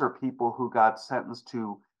 But these are people who got sentenced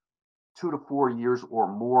to 2 to 4 years or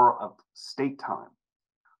more of state time.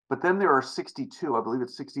 But then there are 62, I believe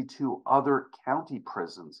it's 62 other county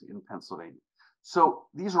prisons in Pennsylvania. So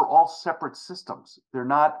these are all separate systems. They're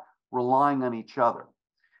not relying on each other.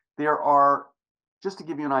 There are, just to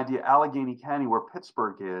give you an idea, Allegheny County, where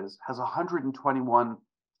Pittsburgh is, has 121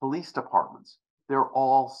 police departments. They're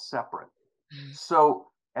all separate. So,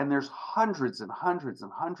 and there's hundreds and hundreds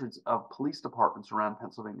and hundreds of police departments around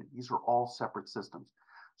Pennsylvania. These are all separate systems.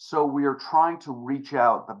 So we are trying to reach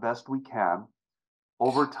out the best we can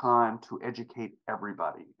over time to educate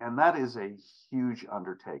everybody. And that is a huge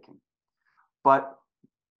undertaking. But,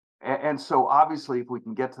 and so obviously, if we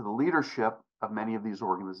can get to the leadership of many of these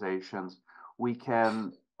organizations, we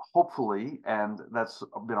can hopefully, and that's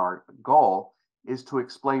been our goal, is to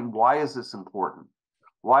explain, why is this important?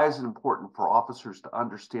 Why is it important for officers to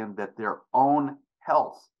understand that their own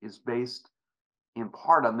health is based in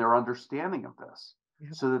part on their understanding of this,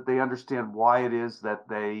 so that they understand why it is that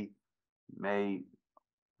they may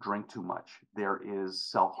drink too much, there is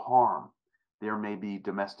self-harm, there may be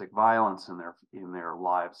domestic violence in their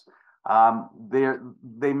lives,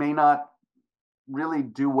 they may not really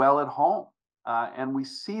do well at home, and we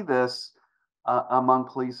see this among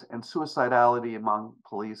police, and suicidality among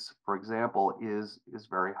police, for example, is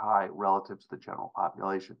very high relative to the general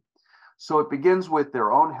population. So it begins with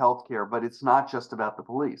their own health care, but it's not just about the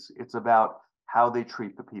police. It's about how they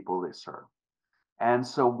treat the people they serve. And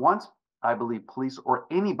so once, I believe, police or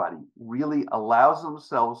anybody really allows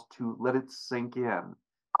themselves to let it sink in,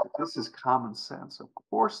 that this is common sense, of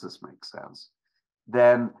course this makes sense,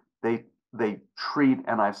 then they treat,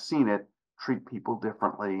 and I've seen it, treat people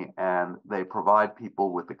differently, and they provide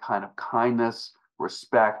people with the kind of kindness,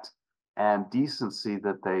 respect, and decency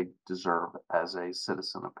that they deserve as a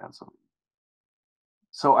citizen of Pennsylvania.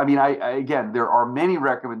 So, I mean, again, there are many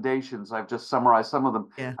recommendations. I've just summarized some of them.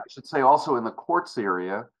 Yeah. I should say also in the courts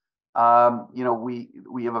area,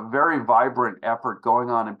 we have a very vibrant effort going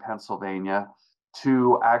on in Pennsylvania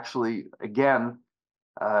to actually, again,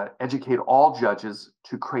 educate all judges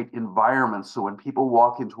to create environments so when people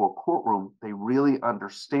walk into a courtroom, they really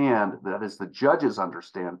understand, that is, the judges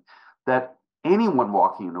understand, that anyone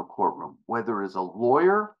walking into a courtroom, whether it is a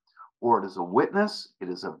lawyer or it is a witness, it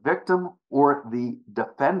is a victim, or the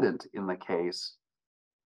defendant in the case,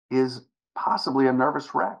 is possibly a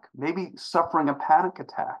nervous wreck, maybe suffering a panic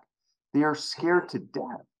attack. They are scared to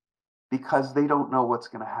death because they don't know what's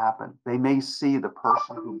going to happen. They may see the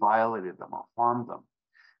person who violated them or harmed them,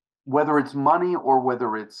 whether it's money or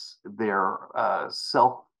whether it's their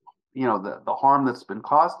the harm that's been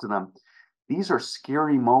caused to them. These are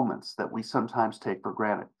scary moments that we sometimes take for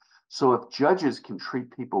granted. So if judges can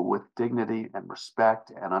treat people with dignity and respect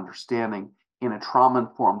and understanding in a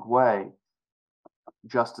trauma-informed way,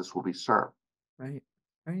 justice will be served. Right.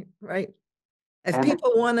 If And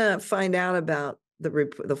people want to find out about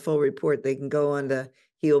the full report, they can go on to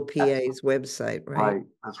Heal PA's website, right? Right,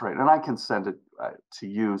 that's right. And I can send it to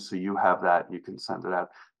you, so you have that. You can send it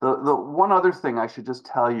out. The one other thing I should just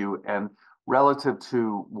tell you, and relative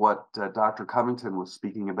to what Dr. Covington was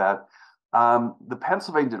speaking about, the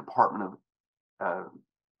Pennsylvania Department of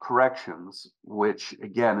Corrections, which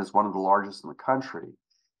again is one of the largest in the country,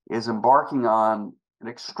 is embarking on an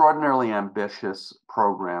extraordinarily ambitious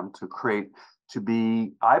program to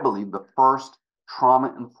be, I believe, the first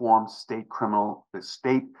trauma-informed state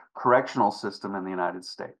correctional system in the United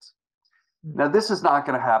States. Now, this is not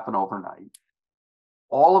going to happen overnight.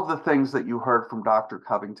 All of the things that you heard from Dr.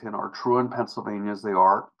 Covington are true in Pennsylvania as they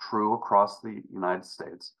are true across the United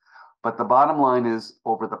States. But the bottom line is,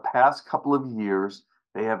 over the past couple of years,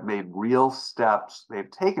 they have made real steps.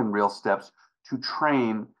 They've taken real steps to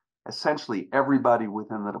train essentially everybody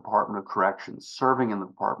within the Department of Corrections, serving in the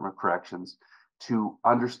Department of Corrections, to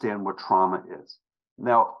understand what trauma is.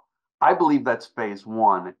 Now, I believe that's phase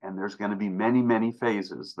one, and there's going to be many, many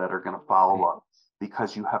phases that are going to follow up,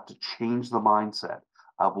 because you have to change the mindset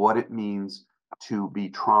of what it means to be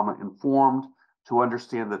trauma informed, to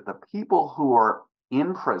understand that the people who are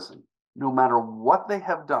in prison, no matter what they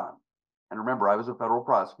have done, and remember, I was a federal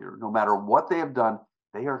prosecutor, no matter what they have done,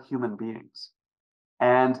 they are human beings.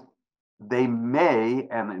 And they may,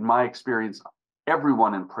 and in my experience,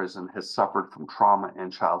 everyone in prison has suffered from trauma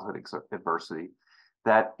and childhood adversity,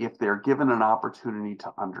 that if they're given an opportunity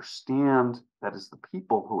to understand, that is the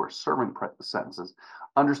people who are serving sentences,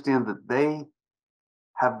 understand that they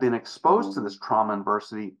have been exposed to this trauma and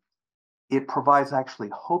adversity, it provides actually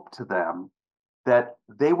hope to them that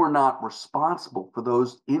they were not responsible for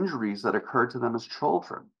those injuries that occurred to them as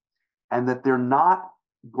children, and that they're not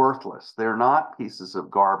worthless. They're not pieces of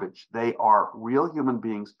garbage. They are real human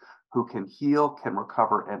beings who can heal, can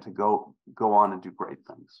recover, and to go on and do great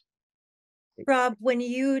things. Rob, when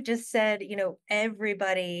you just said,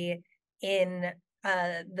 everybody in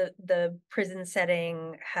the prison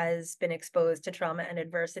setting has been exposed to trauma and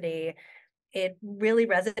adversity, it really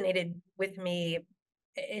resonated with me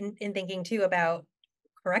in thinking too about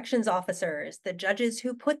corrections officers, the judges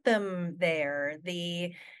who put them there,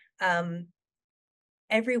 the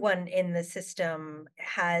everyone in the system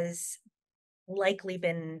has likely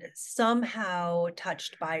been somehow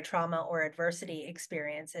touched by trauma or adversity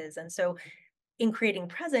experiences. And so in creating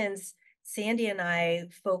presence, Sandy and I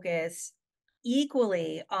focus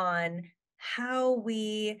equally on how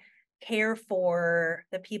we care for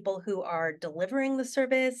the people who are delivering the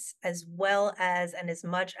service, as well as and as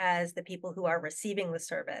much as the people who are receiving the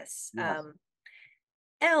service. Yes.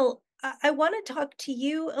 Elle, I want to talk to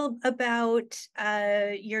you about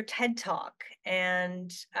your TED Talk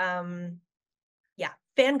and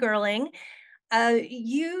fangirling.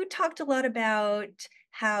 You talked a lot about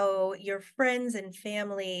how your friends and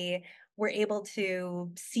family were able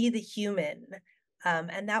to see the human.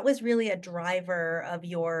 And that was really a driver of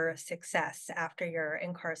your success after your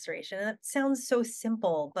incarceration. And that sounds so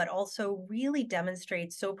simple, but also really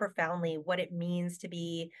demonstrates so profoundly what it means to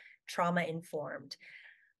be trauma informed.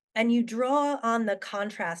 And you draw on the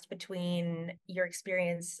contrast between your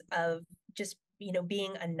experience of just,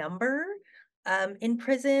 being a number in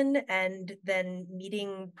prison, and then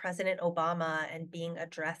meeting President Obama and being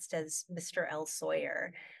addressed as Mr. L.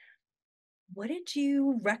 Sawyer. What did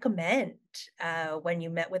you recommend when you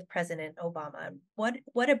met with President Obama?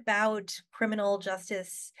 What about criminal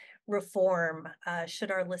justice reform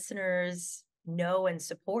should our listeners know and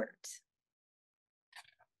support?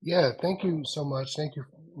 Yeah, thank you so much. Thank you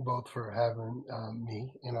both for having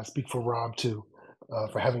me, and I speak for Rob too,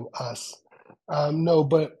 for having us. No,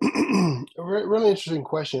 but really interesting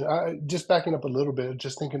question. Just backing up a little bit,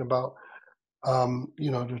 just thinking about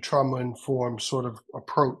the trauma-informed sort of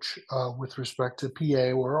approach with respect to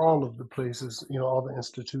PA or all of the places, all the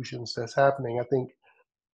institutions that's happening. I think,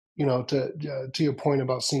 to your point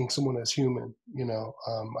about seeing someone as human,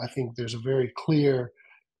 I think there's a very clear,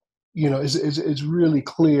 it's really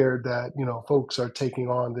clear that, folks are taking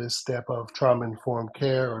on this step of trauma-informed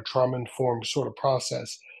care or trauma-informed sort of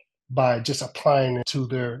process by just applying it to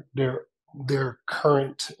their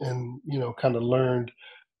current and, kind of learned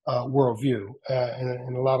worldview.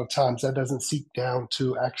 And a lot of times that doesn't seek down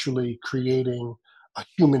to actually creating a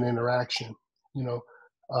human interaction.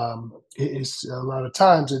 It's a lot of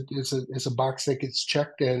times it's a box that gets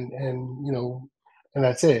checked and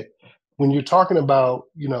that's it. When you're talking about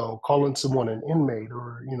calling someone an inmate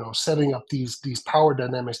or setting up these power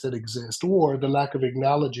dynamics that exist, or the lack of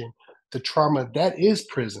acknowledging the trauma that is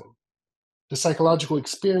prison, the psychological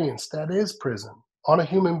experience that is prison on a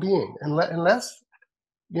human being, unless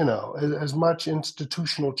as much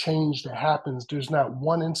institutional change that happens, there's not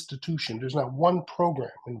one institution, there's not one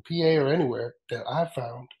program in PA or anywhere that I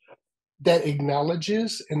found that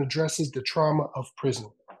acknowledges and addresses the trauma of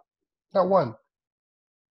prison. Not one.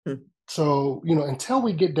 Hmm. So, until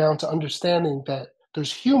we get down to understanding that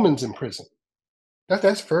there's humans in prison,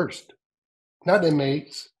 that's first, not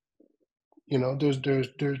inmates.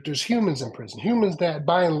 There's humans in prison, humans that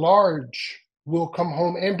by and large will come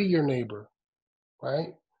home and be your neighbor, right?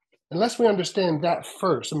 Unless we understand that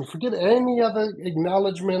first, I mean, forget any other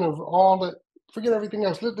acknowledgement of all that, forget everything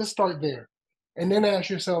else. Let's start there, and then ask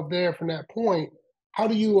yourself there from that point, how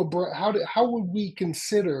would we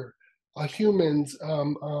consider a human's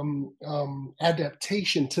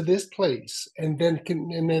adaptation to this place, and then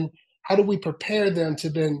How do we prepare them to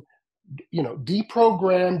then,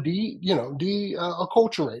 deprogram,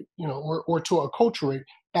 acculturate, or to acculturate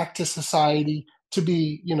back to society to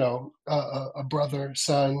be, a brother,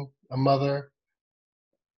 son, a mother.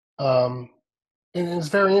 And it's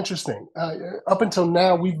very interesting. Up until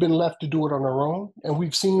now, we've been left to do it on our own, and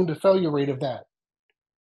we've seen the failure rate of that.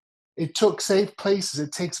 It took safe places.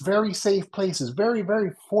 It takes very safe places. Very,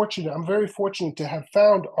 very fortunate. I'm very fortunate to have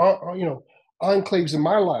found, enclaves in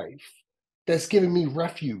my life that's given me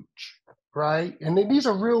refuge, right? And then these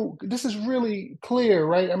are real. This is really clear,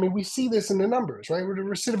 right? I mean, we see this in the numbers, right? Where the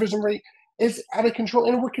recidivism rate is out of control,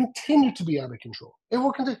 and it will continue to be out of control. It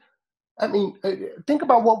will continue. I mean, think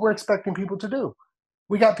about what we're expecting people to do.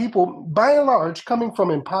 We got people, by and large, coming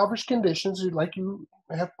from impoverished conditions, like you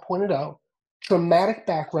have pointed out, traumatic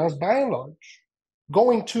backgrounds, by and large,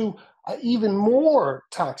 going to an even more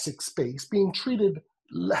toxic space, being treated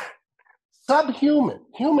subhuman.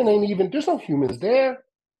 Human ain't even, there's no humans there,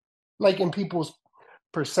 like in people's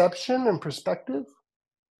perception and perspective.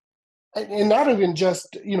 And not even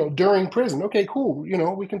just, during prison. Okay, cool.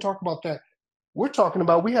 We can talk about that. We're talking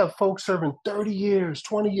about, we have folks serving 30 years,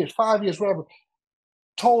 20 years, 5 years, whatever,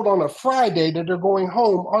 told on a Friday that they're going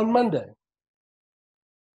home on Monday.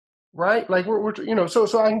 Right? Like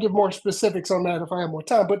so I can give more specifics on that if I have more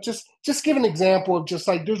time, but just give an example of just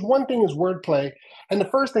like, there's one thing is wordplay. And the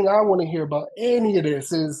first thing I want to hear about any of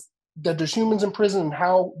this is that there's humans in prison, and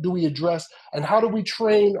how do we address and how do we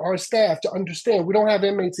train our staff to understand we don't have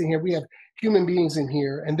inmates in here, we have human beings in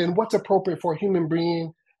here, and then what's appropriate for a human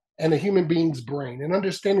being and a human being's brain, and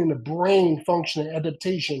understanding the brain function and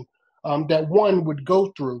adaptation that one would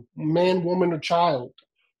go through, man, woman, or child,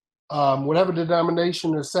 whatever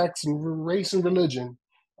denomination or sex and race and religion,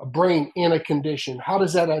 a brain in a condition. How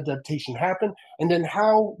does that adaptation happen? And then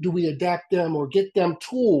how do we adapt them or get them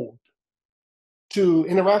tooled to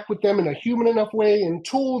interact with them in a human enough way, and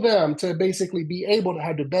tool them to basically be able to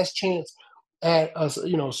have the best chance at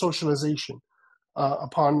socialization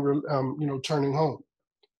upon turning home.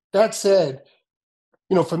 That said,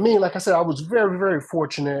 for me, like I said, I was very, very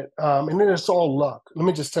fortunate. And then it's all luck. Let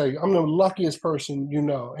me just tell you, I'm the luckiest person,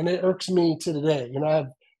 and it irks me to the day. I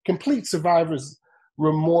have complete survivor's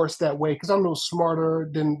remorse that way, because I'm no smarter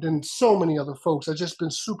than so many other folks. I've just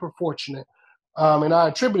been super fortunate. And I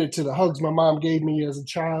attribute it to the hugs my mom gave me as a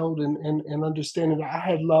child, and understanding that I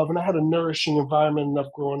had love and I had a nourishing environment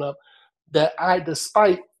enough growing up that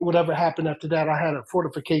despite whatever happened after that, I had a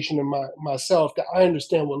fortification in myself that I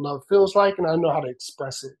understand what love feels like, and I know how to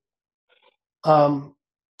express it.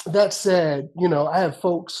 That said, I have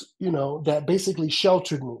folks, that basically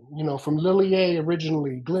sheltered me, from Lily A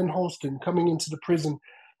originally, Glenn Holston coming into the prison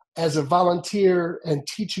as a volunteer and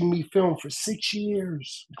teaching me film for 6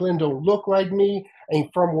 years. Glenn don't look like me,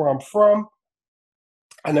 ain't from where I'm from.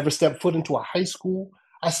 I never stepped foot into a high school.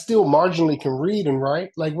 I still marginally can read and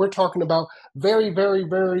write. Like, we're talking about very, very,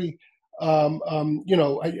 very,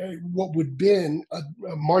 what would been a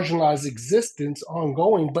marginalized existence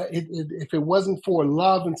ongoing. But if it wasn't for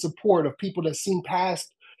love and support of people that seen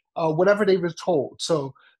past whatever they were told.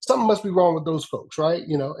 So something must be wrong with those folks, right?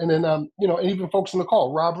 And then, and even folks on the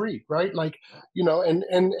call, Rob Reed, right? Like,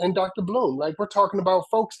 and Dr. Bloom, like, we're talking about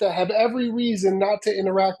folks that have every reason not to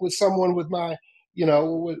interact with someone with my,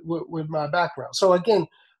 with my background. So again,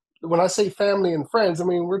 when I say family and friends, I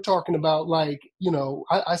mean, we're talking about, like,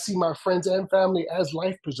 I see my friends and family as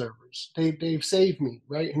life preservers. They've saved me,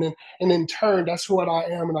 right? And in turn, that's what I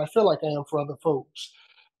am, and I feel like I am for other folks.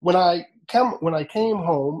 When I came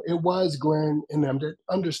home, it was Glenn and them that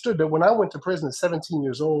understood that when I went to prison at 17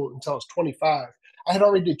 years old until I was 25, I had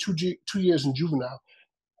already did 2 years in juvenile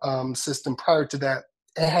system prior to that,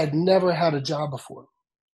 and had never had a job before.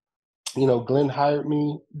 Glenn hired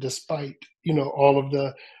me despite, all of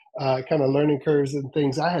the kind of learning curves and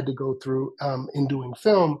things I had to go through in doing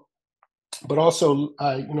film. But also,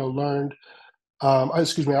 I learned, I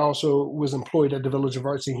also was employed at the Village of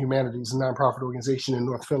Arts and Humanities, a nonprofit organization in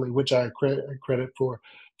North Philly, which I credit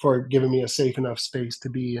for giving me a safe enough space to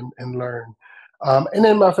be and learn. And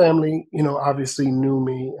then my family, obviously knew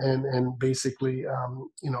me and basically,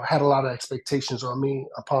 had a lot of expectations on me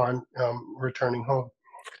upon returning home.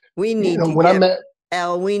 We need to when I met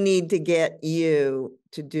Al, we need to get you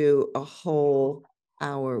to do a whole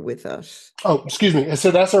hour with us. Oh, excuse me.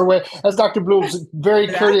 So that's her way. That's Dr. Bloom's very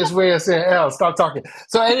courteous way of saying, "Al, stop talking."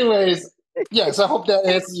 So, anyways, yes, I hope that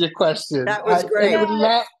answers your question. That was great.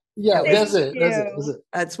 That's it.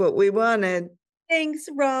 That's what we wanted. Thanks,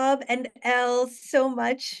 Rob and Elle, so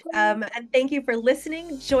much. And thank you for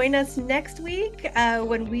listening. Join us next week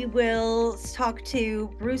when we will talk to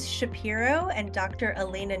Bruce Shapiro and Dr.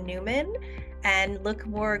 Elena Newman and look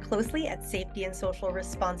more closely at safety and social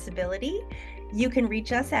responsibility, you can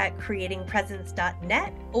reach us at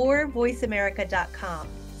creatingpresence.net or voiceamerica.com.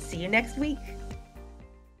 See you next week.